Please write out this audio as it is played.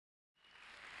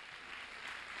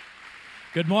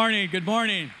Good morning, good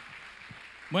morning.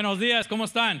 Buenos días, ¿cómo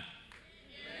están?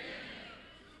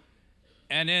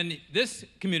 And in this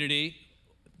community,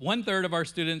 1/3 of our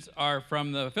students are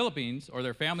from the Philippines, or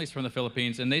their families from the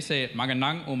Philippines, and they say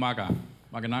magandang umaga,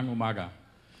 magandang umaga.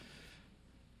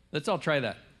 Let's all try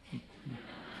that.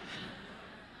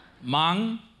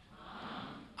 Andang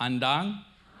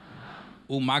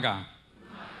umaga.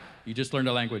 You just learned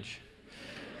a language.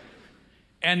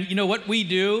 And you know what we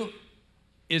do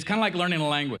is kind of like learning a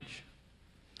language.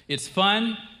 It's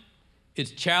fun,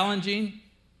 it's challenging,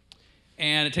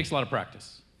 and it takes a lot of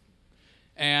practice.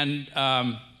 And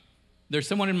there's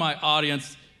someone in my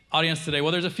audience today.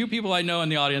 Well, there's a few people I know in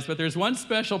the audience, but there's one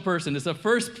special person. It's the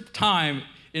first time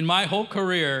in my whole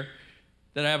career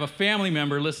that I have a family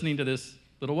member listening to this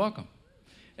little welcome.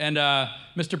 And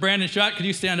Mr. Brandon Schott, could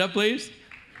you stand up, please?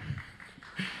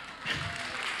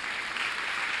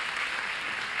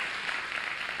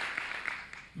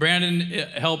 Brandon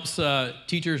helps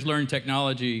teachers learn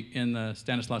technology in the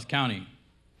Stanislaus County.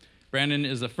 Brandon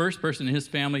is the first person in his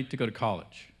family to go to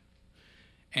college.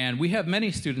 And we have many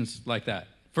students like that.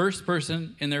 First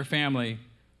person in their family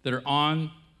that are on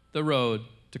the road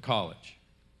to college.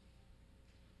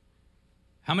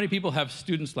 How many people have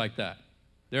students like that?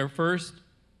 They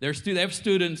have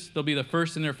students, they'll be the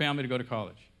first in their family to go to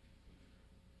college.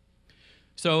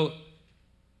 So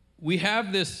we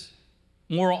have this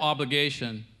moral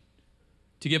obligation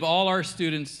to give all our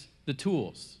students the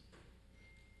tools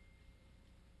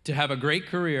to have a great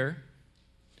career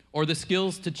or the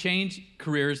skills to change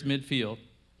careers midfield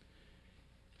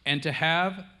and to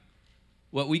have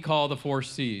what we call the 4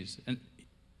 C's. And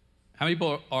how many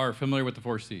people are familiar with the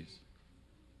 4 C's?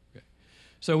 Okay.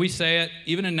 So we say it,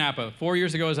 even in Napa. 4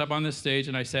 years ago, I was up on this stage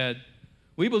and I said,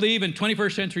 we believe in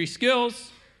 21st century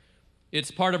skills. It's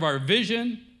part of our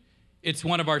vision. It's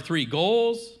one of our 3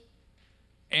 goals,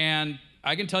 and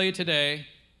I can tell you today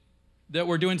that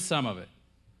we're doing some of it.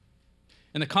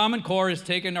 And the Common Core has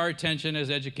taken our attention as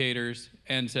educators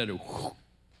and said,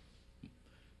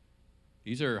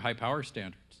 these are high power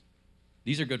standards.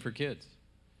 These are good for kids.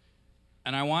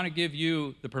 And I want to give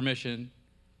you the permission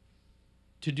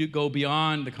to go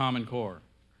beyond the Common Core.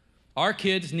 Our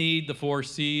kids need the 4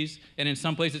 C's, and in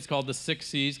some places it's called the 6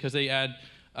 C's because they add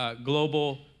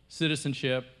global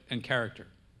citizenship and character.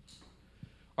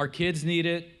 Our kids need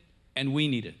it, and we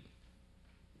need it.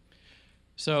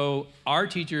 So our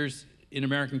teachers in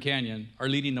American Canyon are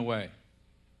leading the way.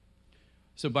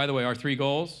 So by the way, our 3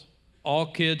 goals: all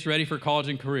kids ready for college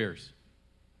and careers.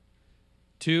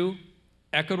 2,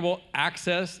 equitable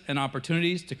access and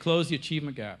opportunities to close the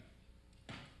achievement gap.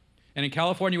 And in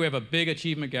California, we have a big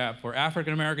achievement gap for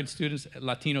African American students,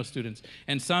 Latino students,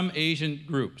 and some Asian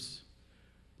groups,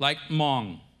 like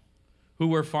Hmong, who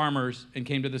were farmers and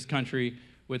came to this country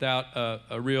without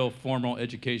a real formal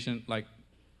education like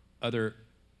other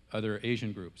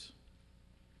Asian groups.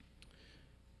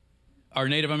 Our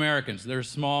Native Americans, they're a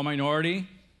small minority,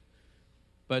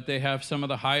 but they have some of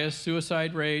the highest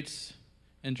suicide rates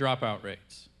and dropout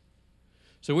rates.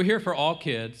 So we're here for all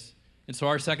kids, and so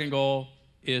our second goal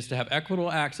is to have equitable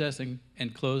access and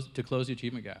close the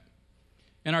achievement gap.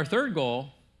 And our third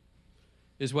goal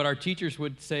is what our teachers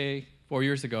would say 4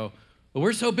 years ago: but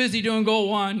we're so busy doing goal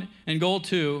 1 and goal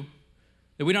 2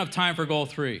 that we don't have time for goal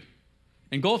 3.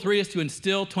 And goal 3 is to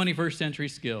instill 21st century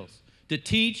skills, to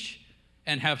teach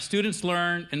and have students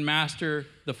learn and master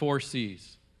the 4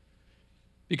 C's.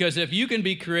 Because if you can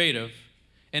be creative,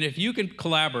 and if you can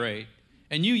collaborate,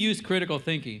 and you use critical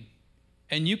thinking,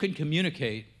 and you can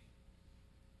communicate,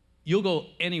 you'll go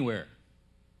anywhere.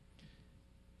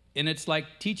 And it's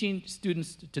like teaching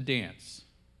students to dance.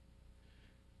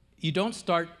 You don't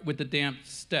start with the dance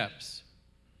steps.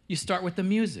 You start with the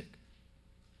music.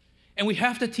 And we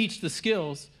have to teach the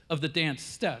skills of the dance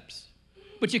steps,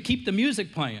 but you keep the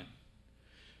music playing.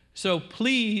 So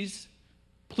please,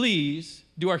 please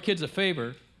do our kids a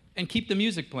favor and keep the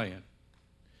music playing,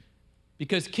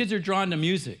 because kids are drawn to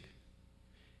music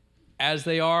as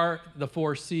they are the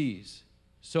 4 C's.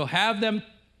 So have them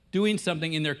doing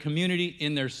something in their community,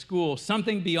 in their school,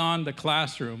 something beyond the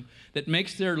classroom that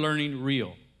makes their learning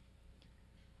real.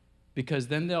 Because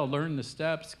then they'll learn the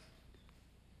steps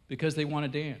because they want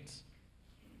to dance.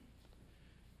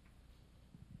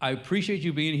 I appreciate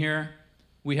you being here.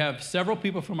 We have several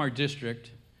people from our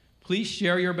district. Please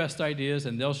share your best ideas,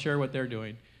 and they'll share what they're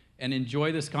doing. And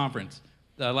enjoy this conference.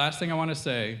 The last thing I want to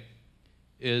say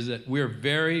is that we're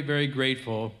very, very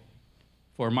grateful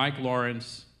for Mike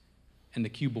Lawrence and the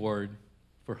Q Board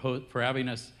for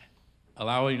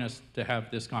allowing us to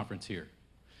have this conference here.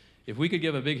 If we could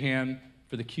give a big hand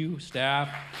for the Q staff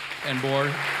and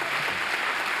board.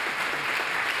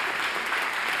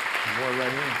 More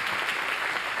right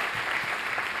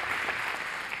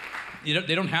here.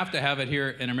 They don't have to have it here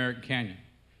in American Canyon,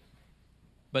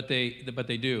 but they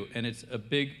do, and it's a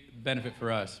big benefit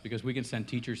for us because we can send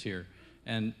teachers here,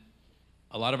 and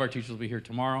a lot of our teachers will be here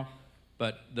tomorrow,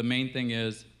 but the main thing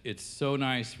is it's so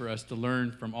nice for us to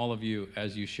learn from all of you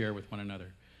as you share with one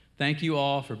another. Thank you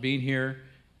all for being here,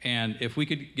 and if we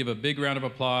could give a big round of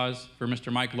applause for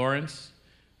Mr. Mike Lawrence,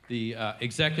 the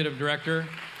Executive Director,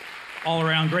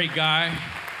 all-around great guy,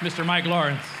 Mr. Mike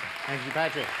Lawrence. Thank you,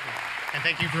 Patrick. And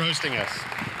thank you for hosting us.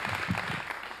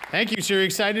 Thank you. So you're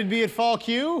excited to be at Fall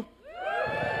Q?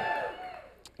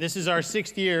 This is our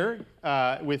 6th year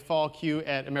with Fall Q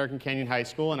at American Canyon High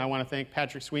School, and I want to thank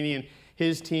Patrick Sweeney and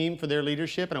his team for their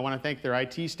leadership, and I want to thank their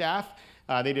IT staff.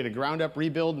 They did a ground-up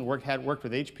rebuild and had worked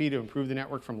with HP to improve the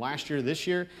network from last year to this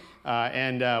year.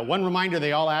 One reminder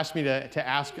they all asked me to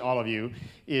ask all of you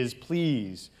is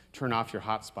please turn off your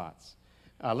hotspots.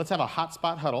 Let's have a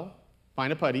hotspot huddle.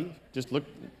 Find a putty. Just look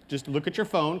at your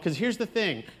phone, because here's the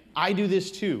thing. I do this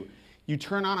too. You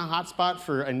turn on a hotspot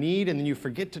for a need, and then you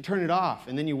forget to turn it off,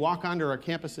 and then you walk onto our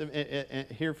campus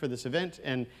here for this event,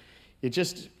 and it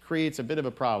just creates a bit of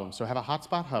a problem. So have a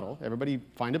hotspot huddle. Everybody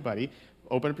find a buddy.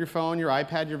 Open up your phone, your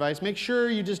iPad, your device. Make sure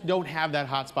you just don't have that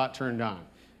hotspot turned on.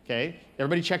 Okay?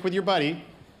 Everybody check with your buddy.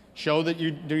 Show that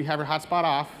you have your hotspot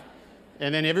off.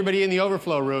 And then everybody in the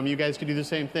overflow room, you guys can do the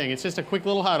same thing. It's just a quick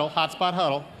little huddle, hotspot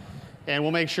huddle. And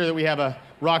we'll make sure that we have a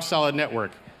rock-solid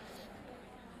network.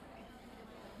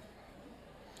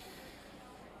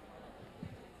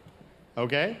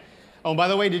 Okay? Oh, and by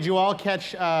the way, did you all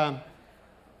catch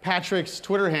Patrick's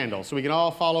Twitter handle? So we can all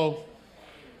follow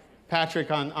Patrick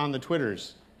on the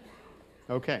Twitters.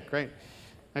 Okay, great.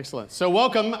 Excellent. So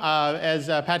welcome. As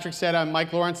Patrick said, I'm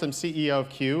Mike Lawrence. I'm CEO of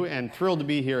Q, and thrilled to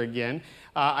be here again.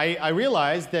 I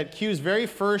realized that Q's very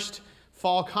first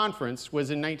fall conference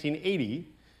was in 1980.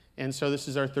 And so this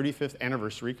is our 35th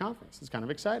anniversary conference. It's kind of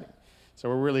exciting. So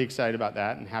we're really excited about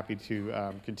that and happy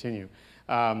to continue.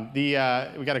 We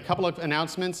got a couple of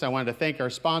announcements. I wanted to thank our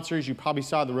sponsors. You probably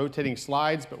saw the rotating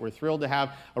slides, but we're thrilled to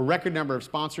have a record number of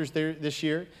sponsors there this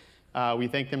year. We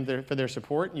thank them for their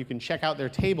support. You can check out their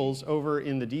tables over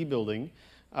in the D building,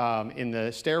 in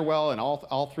the stairwell and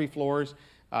all 3 floors.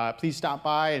 Please stop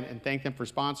by and thank them for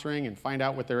sponsoring and find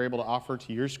out what they're able to offer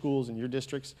to your schools and your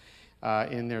districts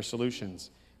in their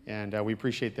solutions. And we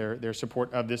appreciate their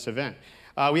support of this event.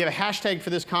 We have a hashtag for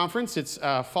this conference. It's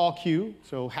FallQ,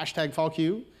 so hashtag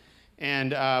FallQ.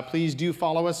 And please do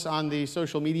follow us on the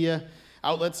social media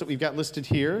outlets that we've got listed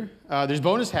here. There's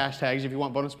bonus hashtags if you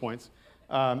want bonus points.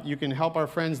 You can help our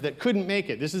friends that couldn't make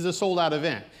it. This is a sold-out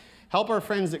event. Help our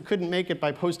friends that couldn't make it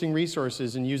by posting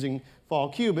resources and using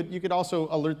FallQ, but you could also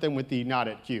alert them with the not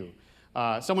at Q.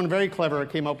 Someone very clever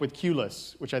came up with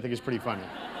Q-less, which I think is pretty funny.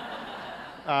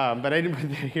 But I didn't put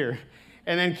that here.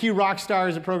 And then Q Rockstar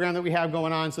is a program that we have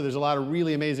going on, so there's a lot of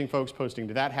really amazing folks posting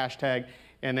to that hashtag.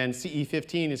 And then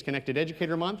CE15 is Connected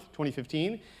Educator Month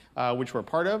 2015, which we're a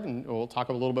part of, and we'll talk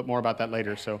a little bit more about that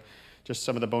later, so just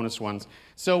some of the bonus ones.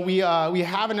 So we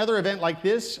have another event like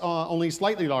this, only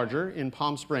slightly larger, in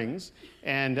Palm Springs,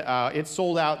 and it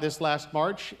sold out this last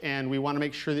March, and we want to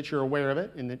make sure that you're aware of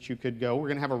it and that you could go. We're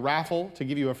going to have a raffle to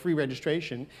give you a free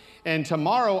registration, and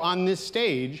tomorrow on this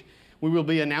stage, we will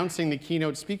be announcing the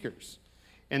keynote speakers.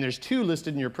 And there's 2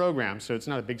 listed in your program, so it's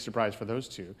not a big surprise for those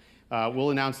 2.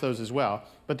 We'll announce those as well.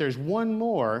 But there's one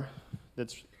more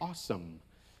that's awesome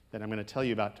that I'm going to tell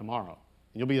you about tomorrow.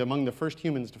 And you'll be among the first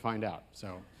humans to find out.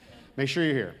 So make sure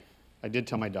you're here. I did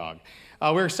tell my dog.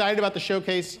 We're excited about the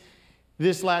showcase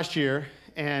this last year,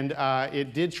 and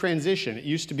it did transition. It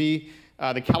used to be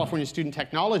the California Student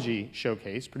Technology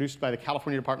Showcase, produced by the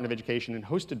California Department of Education and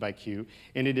hosted by Q,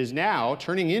 and it is now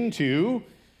turning into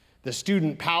the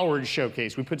Student-Powered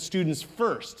Showcase. We put students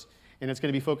first, and it's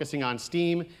going to be focusing on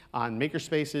STEAM, on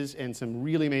makerspaces, and some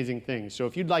really amazing things. So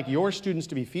if you'd like your students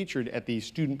to be featured at the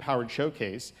Student-Powered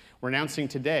Showcase, we're announcing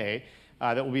today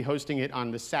that we'll be hosting it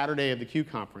on the Saturday of the Q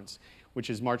Conference,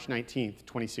 which is March 19th,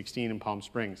 2016 in Palm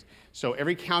Springs. So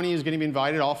every county is going to be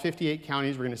invited, all 58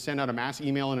 counties. We're going to send out a mass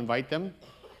email and invite them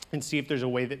and see if there's a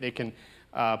way that they can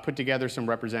put together some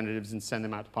representatives and send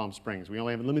them out to Palm Springs. We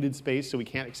only have limited space, so we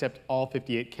can't accept all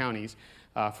 58 counties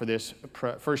for this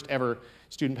first ever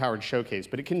student-powered showcase.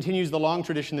 But it continues the long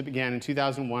tradition that began in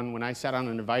 2001 when I sat on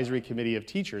an advisory committee of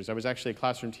teachers. I was actually a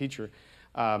classroom teacher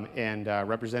and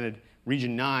represented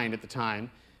Region 9 at the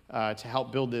time to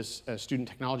help build this student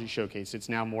technology showcase. It's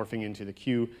now morphing into the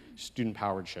Q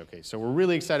Student-Powered Showcase. So we're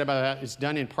really excited about that. It's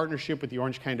done in partnership with the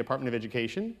Orange County Department of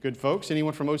Education. Good folks.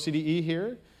 Anyone from OCDE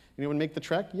here? Anyone make the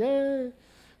trek? Yay!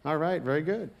 All right, very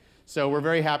good. So we're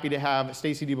very happy to have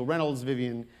Stacy Diebel Reynolds,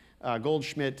 Vivian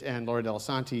Goldschmidt and Laura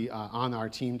Delasanti on our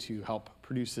team to help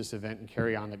produce this event and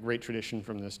carry on the great tradition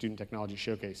from the Student Technology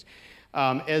Showcase.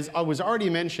 As was already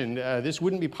mentioned, this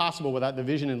wouldn't be possible without the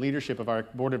vision and leadership of our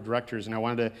board of directors, and I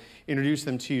wanted to introduce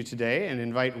them to you today and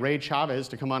invite Ray Chavez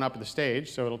to come on up to the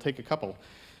stage. So it'll take a couple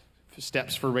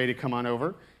steps for Ray to come on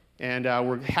over. And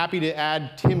we're happy to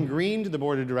add Tim Green to the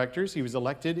board of directors. He was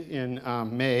elected in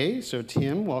May. So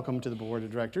Tim, welcome to the board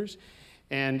of directors.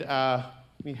 And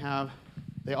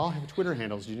they all have Twitter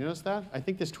handles. Did you notice that? I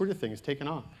think this Twitter thing is taken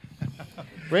off.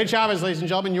 Ray Chavez, ladies and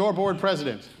gentlemen, your board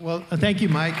president. Well, thank you,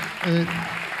 Mike.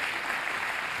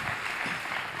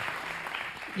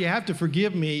 You have to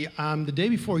forgive me. The day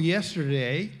before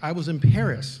yesterday, I was in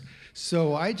Paris.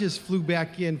 So I just flew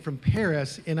back in from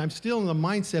Paris, and I'm still in the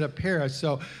mindset of Paris.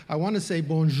 So I want to say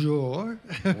bonjour.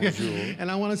 Bonjour. And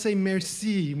I want to say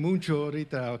merci mucho,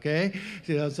 Rita, okay?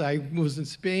 So I was in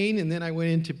Spain, and then I went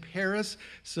into Paris.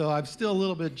 So I'm still a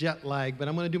little bit jet lagged, but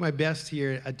I'm going to do my best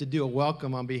here to do a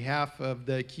welcome on behalf of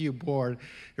the Q board.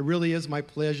 It really is my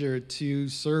pleasure to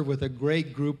serve with a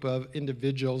great group of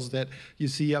individuals that you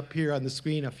see up here on the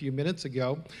screen a few minutes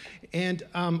ago. And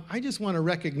I just want to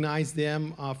recognize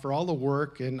them for all the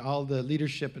work and all the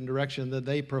leadership and direction that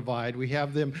they provide. We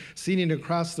have them sitting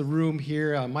across the room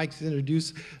here. Mike's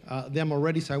introduced them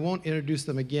already, so I won't introduce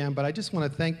them again, but I just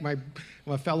want to thank my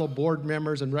fellow board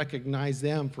members and recognize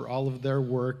them for all of their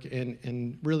work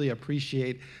and really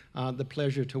appreciate the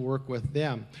pleasure to work with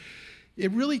them. It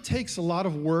really takes a lot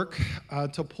of work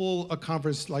to pull a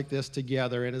conference like this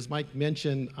together, and as Mike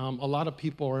mentioned, a lot of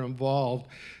people are involved,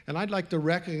 and I'd like to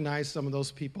recognize some of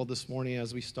those people this morning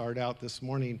as we start out this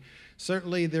morning.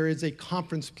 Certainly there is a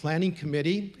conference planning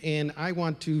committee, and I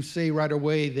want to say right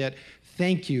away that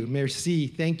thank you, merci,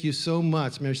 thank you so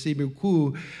much, merci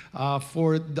beaucoup,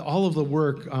 for all of the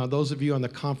work, those of you on the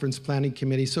conference planning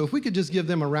committee. So if we could just give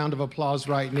them a round of applause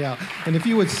right now. And if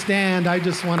you would stand, I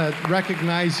just want to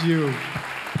recognize you.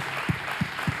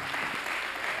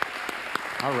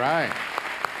 All right.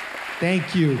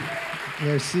 Thank you.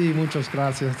 Merci, muchas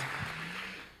gracias.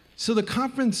 So the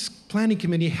conference planning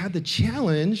committee had the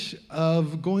challenge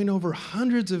of going over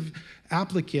hundreds of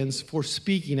applicants for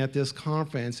speaking at this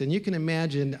conference. And you can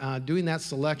imagine doing that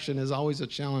selection is always a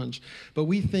challenge. But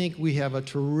we think we have a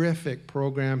terrific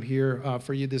program here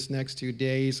for you this next 2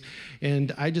 days.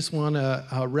 And I just want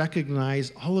to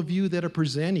recognize all of you that are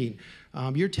presenting.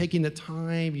 You're taking the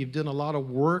time, you've done a lot of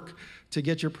work to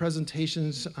get your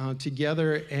presentations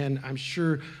together, and I'm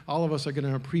sure all of us are going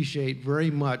to appreciate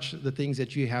very much the things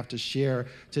that you have to share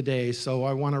today. So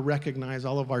I want to recognize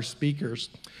all of our speakers.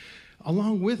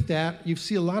 Along with that, you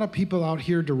see a lot of people out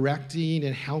here directing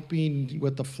and helping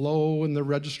with the flow and the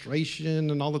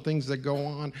registration and all the things that go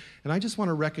on. And I just want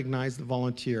to recognize the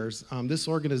volunteers. This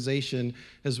organization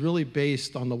is really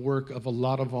based on the work of a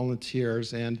lot of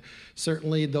volunteers. And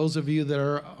certainly those of you that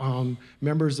are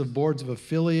members of boards of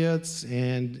affiliates,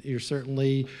 and you're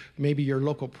certainly maybe your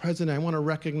local president, I want to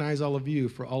recognize all of you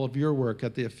for all of your work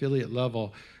at the affiliate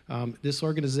level. This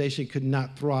organization could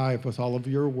not thrive with all of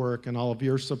your work and all of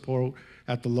your support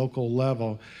at the local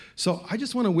level. So I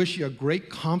just want to wish you a great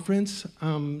conference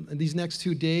these next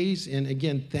 2 days. And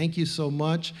again, thank you so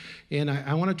much. And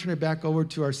I want to turn it back over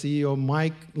to our CEO,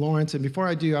 Mike Lawrence. And before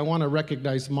I do, I want to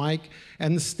recognize Mike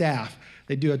and the staff.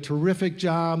 They do a terrific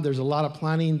job. There's a lot of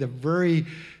planning. The very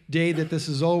day that this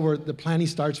is over, the planning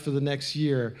starts for the next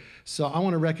year. So I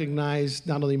want to recognize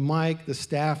not only Mike, the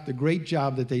staff, the great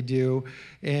job that they do,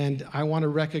 and I want to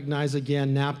recognize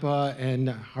again Napa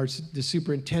and the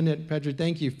superintendent. Pedro,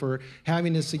 thank you for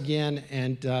having us again,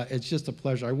 and it's just a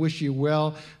pleasure. I wish you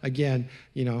well. Again,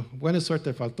 buena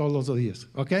suerte para todos los días.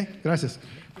 Okay? Gracias.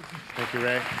 Thank you,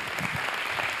 Ray.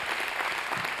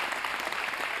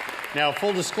 Now,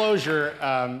 full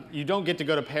disclosure, you don't get to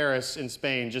go to Paris in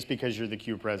Spain just because you're the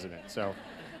Q president. So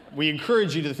we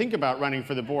encourage you to think about running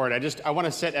for the board. I want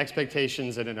to set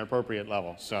expectations at an appropriate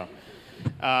level. So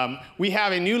we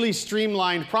have a newly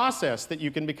streamlined process that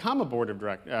you can become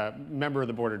a member of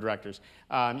the board of directors.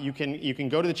 You can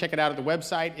go to check it out at the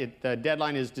website. The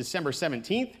deadline is December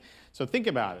 17th. So think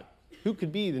about it. Who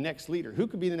could be the next leader? Who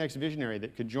could be the next visionary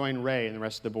that could join Ray and the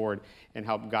rest of the board and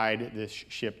help guide this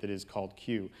ship that is called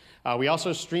Q? We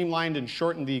also streamlined and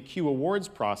shortened the Q Awards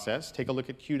process. Take a look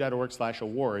at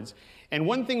q.org/awards. And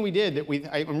one thing we did that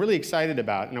I'm really excited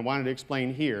about, and I wanted to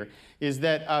explain here, is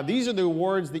that these are the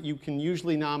awards that you can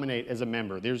usually nominate as a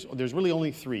member. There's really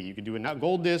only 3. You can do a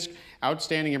Gold Disc,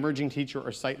 Outstanding Emerging Teacher,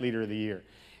 or Site Leader of the Year.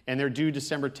 And they're due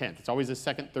December 10th. It's always the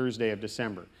second Thursday of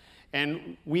December.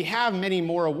 And we have many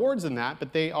more awards than that,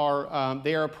 but they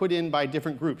are put in by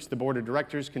different groups. The board of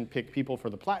directors can pick people for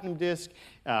the Platinum Disc.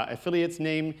 Affiliates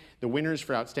name the winners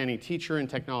for Outstanding Teacher and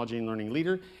Technology and Learning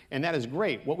Leader, and that is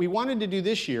great. What we wanted to do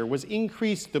this year was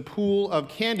increase the pool of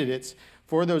candidates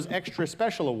for those extra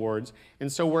special awards,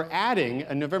 and so we're adding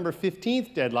a November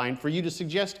 15th deadline for you to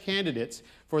suggest candidates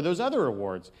for those other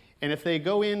awards. And if they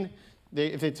go in,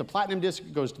 if it's a Platinum Disc,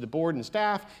 it goes to the board and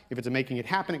staff. If it's a Making It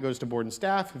Happen, it goes to board and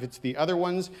staff. If it's the other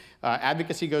ones,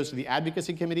 advocacy goes to the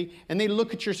advocacy committee. And they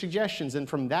look at your suggestions, and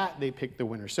from that, they pick the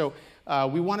winner. So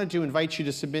we wanted to invite you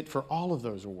to submit for all of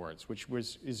those awards, which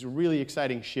is a really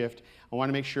exciting shift. I want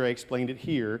to make sure I explained it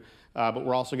here, but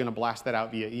we're also going to blast that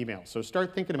out via email. So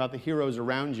start thinking about the heroes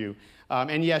around you.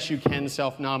 And yes, you can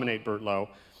self-nominate Bert Lowe.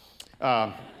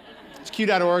 It's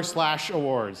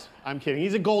q.org/awards. I'm kidding.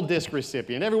 He's a gold disc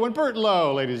recipient. Everyone, Bert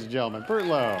Lowe, ladies and gentlemen. Bert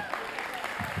Lowe.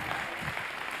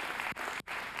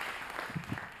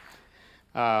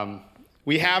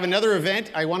 We have another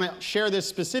event. I want to share this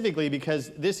specifically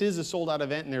because this is a sold-out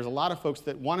event, and there's a lot of folks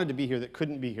that wanted to be here that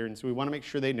couldn't be here, and so we want to make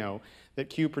sure they know that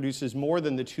Q produces more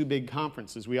than the 2 big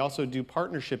conferences. We also do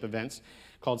partnership events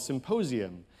called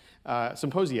Symposia.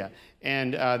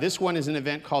 And this one is an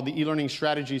event called the E-Learning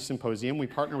Strategy Symposium. We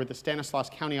partner with the Stanislaus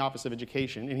County Office of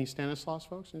Education. Any Stanislaus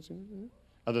folks?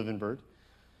 Other than Bert?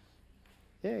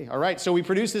 Yay. All right, so we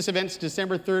produce this event. It's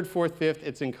December 3rd, 4th, 5th.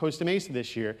 It's in Costa Mesa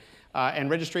this year,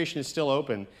 and registration is still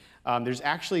open. There's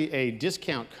actually a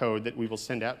discount code that we will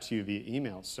send out to you via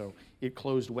email. So it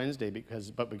closed Wednesday,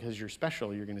 but because you're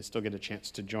special, you're going to still get a chance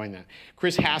to join that.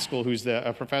 Chris Haskell, who's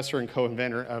a professor and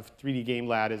co-inventor of 3D Game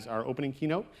Lab, is our opening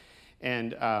keynote.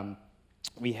 And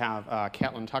we have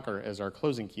Caitlin Tucker as our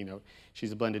closing keynote.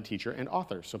 She's a blended teacher and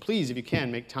author. So please, if you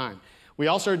can, make time. We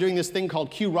also are doing this thing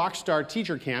called Q Rockstar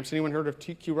Teacher Camps. Anyone heard of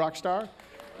Q Rockstar?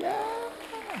 Yeah.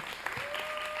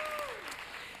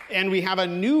 And we have a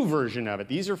new version of it.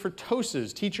 These are for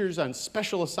TOSAs, teachers on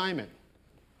special assignment.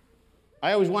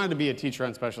 I always wanted to be a teacher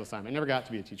on special assignment. I never got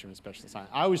to be a teacher on special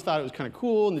assignment. I always thought it was kind of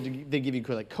cool, and they give you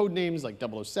like code names like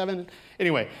 007.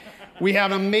 Anyway, we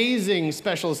have amazing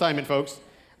special assignment folks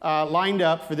lined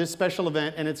up for this special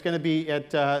event, and it's going to be at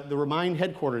the Remind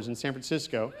headquarters in San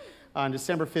Francisco on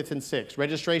December 5th and 6th.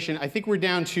 Registration, I think we're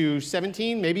down to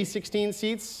 17, maybe 16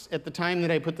 seats at the time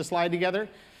that I put the slide together.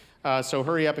 So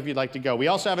hurry up if you'd like to go. We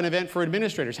also have an event for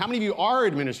administrators. How many of you are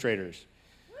administrators?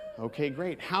 Okay,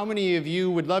 great. How many of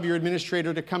you would love your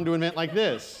administrator to come to an event like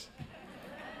this?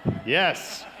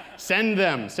 Yes. Send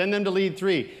them to Lead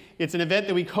 3. It's an event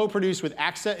that we co-produce with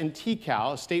AXA and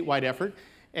TCAL, a statewide effort.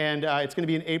 And it's going to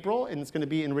be in April, and it's going to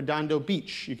be in Redondo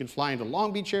Beach. You can fly into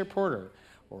Long Beach Airport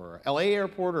or LA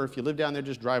Airport, or if you live down there,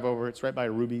 just drive over. It's right by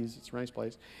Ruby's. It's a nice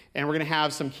place. And we're going to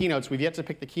have some keynotes. We've yet to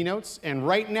pick the keynotes. And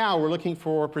right now, we're looking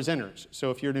for presenters.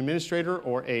 So if you're an administrator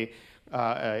or an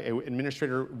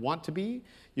administrator want to be,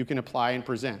 you can apply and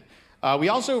present. We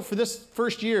also, for this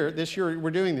year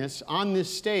we're doing this, on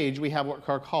this stage, we have what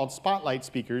are called Spotlight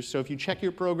speakers. So if you check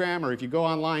your program or if you go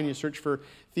online, you search for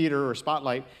theater or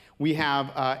Spotlight, we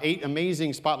have 8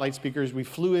 amazing Spotlight speakers. We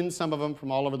flew in some of them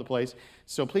from all over the place.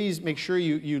 So please make sure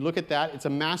you look at that. It's a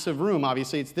massive room,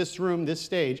 obviously. It's this room, this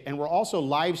stage, and we're also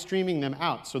live streaming them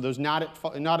out. So those not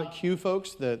at Q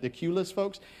folks, the Q-list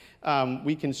folks,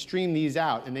 we can stream these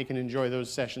out, and they can enjoy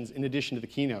those sessions in addition to the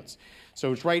keynotes.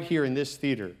 So it's right here in this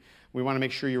theater. We want to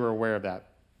make sure you are aware of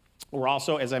that. We're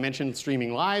also, as I mentioned,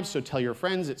 streaming live, so tell your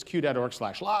friends. It's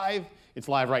q.org/live. It's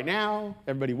live right now.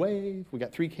 Everybody wave. We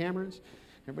got 3 cameras.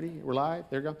 Everybody, we're live.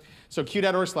 There you go. So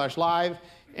q.org/live,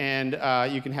 and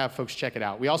you can have folks check it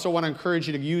out. We also want to encourage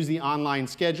you to use the online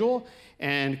schedule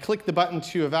and click the button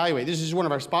to evaluate. This is one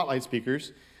of our Spotlight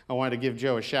speakers. I wanted to give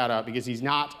Joe a shout out because he's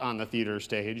not on the theater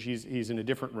stage. He's in a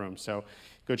different room. So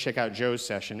go check out Joe's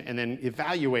session and then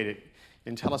evaluate it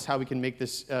and tell us how we can make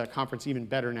this conference even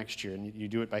better next year. And you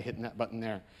do it by hitting that button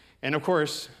there. And of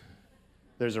course,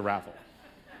 there's a raffle.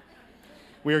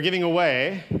 We are giving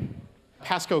away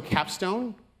Pasco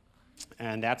Capstone,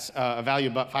 and that's a value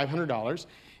of about $500.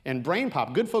 And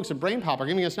BrainPop, good folks at BrainPop are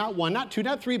giving us not 1, not 2,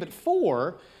 not 3, but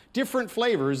 4 different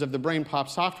flavors of the BrainPop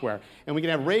software. And we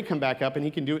can have Ray come back up, and he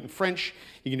can do it in French.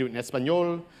 He can do it in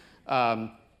Espanol.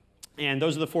 And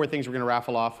those are the 4 things we're going to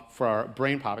raffle off for our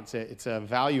BrainPop. It's a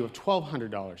value of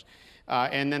 $1,200.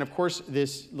 And then, of course,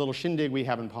 this little shindig we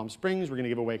have in Palm Springs, we're going to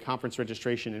give away conference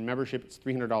registration and membership. It's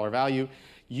 $300 value.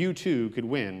 You, too, could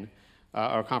win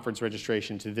our conference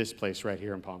registration to this place right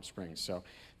here in Palm Springs. So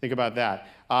think about that.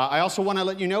 I also want to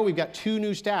let you know we've got 2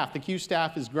 new staff. The Q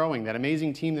staff is growing. That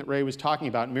amazing team that Ray was talking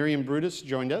about, Miriam Brutus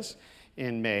joined us,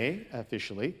 in May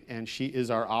officially, and she is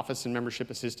our office and membership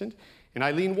assistant. And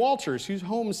Eileen Walters, who's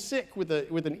home sick with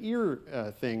an ear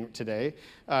thing today,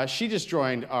 she just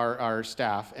joined our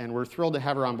staff, and we're thrilled to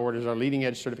have her on board as our leading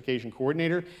edge certification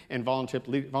coordinator and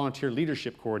volunteer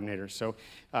leadership coordinator. So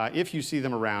if you see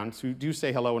them around, so do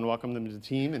say hello and welcome them to the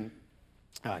team, and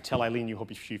tell Eileen you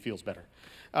hope she feels better.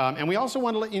 And we also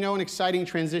want to let you know an exciting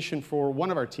transition for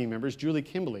one of our team members, Julie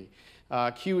Kimberly.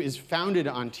 Q is founded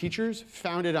on teachers,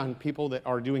 founded on people that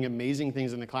are doing amazing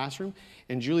things in the classroom.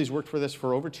 And Julie's worked with us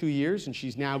for over 2 years, and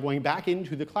she's now going back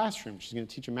into the classroom. She's going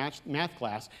to teach a math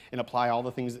class and apply all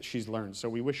the things that she's learned. So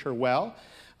we wish her well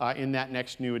in that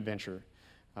next new adventure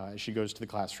as she goes to the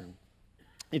classroom.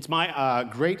 It's my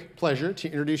great pleasure to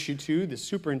introduce you to the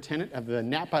superintendent of the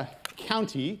Napa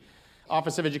County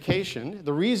Office of Education.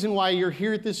 The reason why you're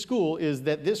here at this school is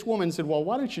that this woman said, well,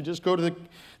 why don't you just go to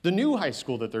the new high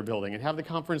school that they're building and have the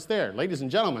conference there? Ladies and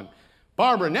gentlemen,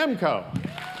 Barbara Nemko.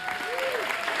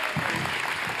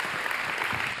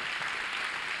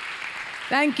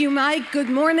 Thank you, Mike. Good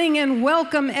morning and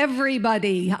welcome,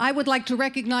 everybody. I would like to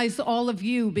recognize all of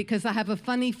you because I have a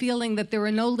funny feeling that there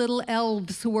are no little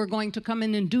elves who are going to come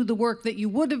in and do the work that you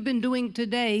would have been doing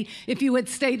today if you had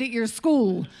stayed at your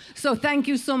school. So thank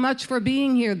you so much for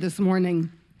being here this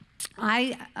morning.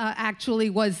 I actually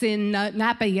was in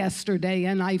Napa yesterday,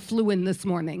 and I flew in this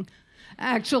morning.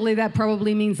 Actually, that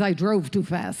probably means I drove too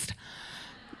fast.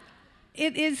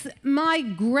 It is my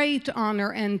great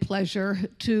honor and pleasure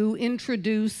to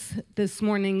introduce this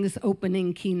morning's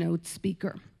opening keynote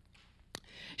speaker.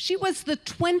 She was the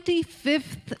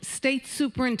 25th State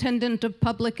Superintendent of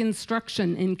Public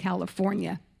Instruction in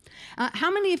California.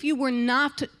 How many of you were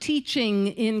not teaching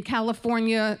in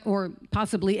California or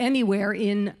possibly anywhere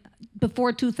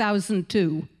before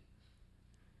 2002?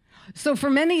 So for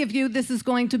many of you, this is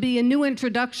going to be a new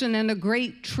introduction and a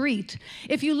great treat.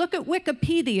 If you look at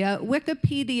Wikipedia,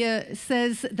 Wikipedia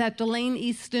says that Delaine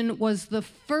Eastin was the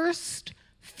first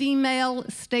female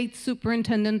state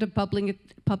superintendent of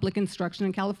public instruction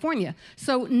in California.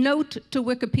 So note to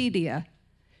Wikipedia,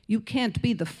 you can't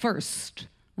be the first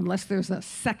unless there's a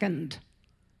second.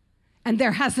 And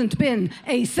there hasn't been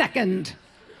a second,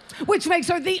 which makes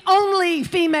her the only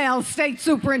female state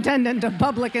superintendent of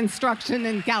public instruction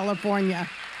in California.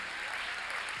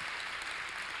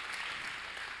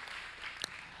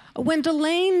 When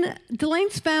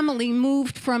Delaine's family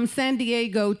moved from San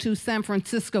Diego to San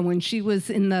Francisco when she was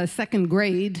in the second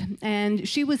grade, and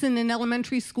she was in an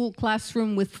elementary school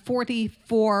classroom with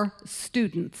 44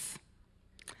 students.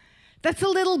 That's a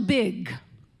little big.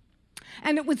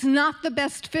 And it was not the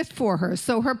best fit for her.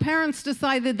 So her parents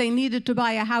decided they needed to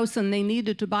buy a house, and they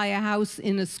needed to buy a house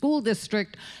in a school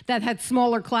district that had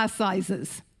smaller class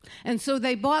sizes. And so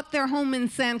they bought their home in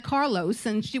San Carlos,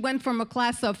 and she went from a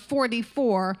class of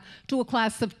 44 to a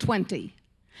class of 20.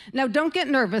 Now, don't get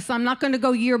nervous. I'm not going to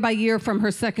go year by year from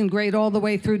her second grade all the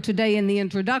way through today in the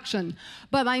introduction.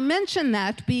 But I mention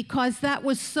that because that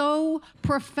was so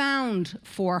profound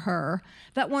for her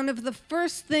that one of the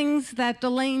first things that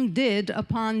Delaine did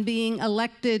upon being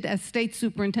elected as state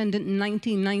superintendent in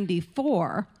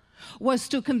 1994 was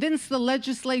to convince the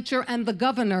legislature and the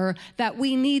governor that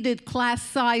we needed class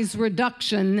size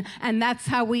reduction, and that's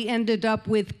how we ended up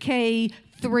with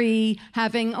K3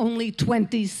 having only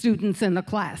 20 students in a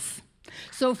class.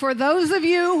 So for those of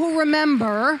you who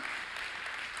remember,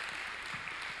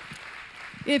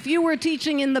 if you were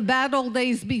teaching in the bad old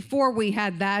days before we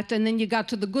had that, and then you got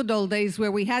to the good old days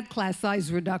where we had class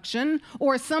size reduction,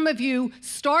 or some of you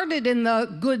started in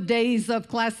the good days of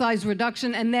class size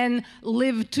reduction and then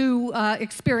lived to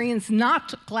experience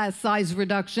not class size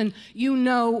reduction, you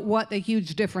know what a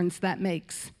huge difference that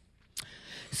makes.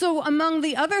 So among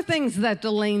the other things that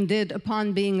Delaine did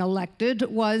upon being elected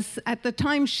was, at the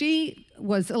time she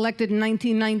was elected in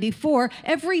 1994,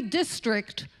 every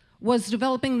district was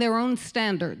developing their own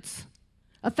standards.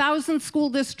 1,000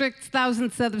 school districts,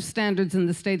 1,000 set of standards in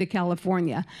the state of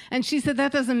California. And she said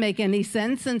that doesn't make any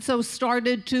sense, and so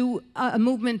started a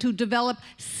movement to develop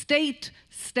state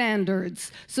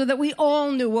standards so that we all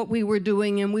knew what we were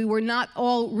doing and we were not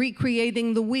all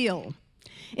recreating the wheel.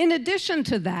 In addition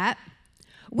to that,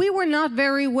 we were not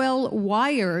very well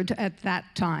wired at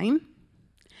that time.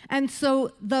 And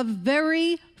so the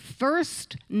very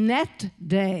first net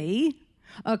day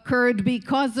occurred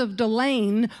because of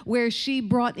Delaine, where she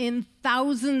brought in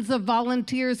thousands of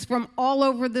volunteers from all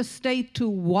over the state to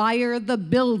wire the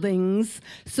buildings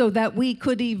so that we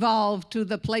could evolve to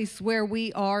the place where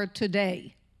we are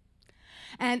today.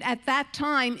 And at that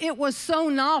time, it was so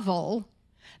novel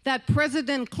that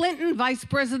President Clinton, Vice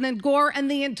President Gore,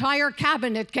 and the entire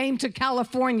cabinet came to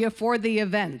California for the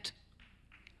event.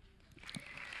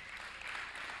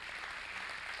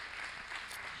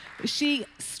 She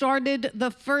started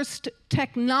the first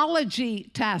technology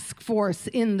task force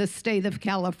in the state of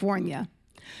California.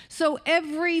 So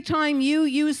every time you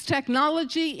use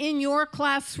technology in your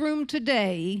classroom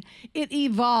today, it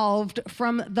evolved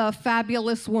from the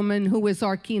fabulous woman who is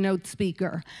our keynote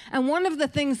speaker. And one of the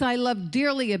things I love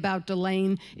dearly about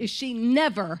Delaine is she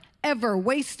never, ever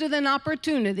wasted an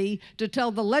opportunity to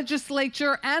tell the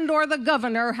legislature and or the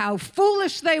governor how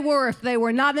foolish they were if they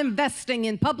were not investing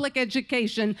in public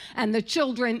education and the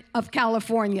children of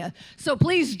California. So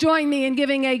please join me in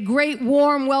giving a great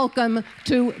warm welcome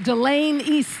to Delaine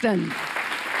Eastin.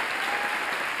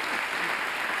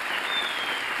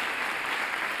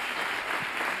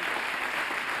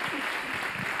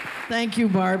 Thank you,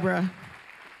 Barbara.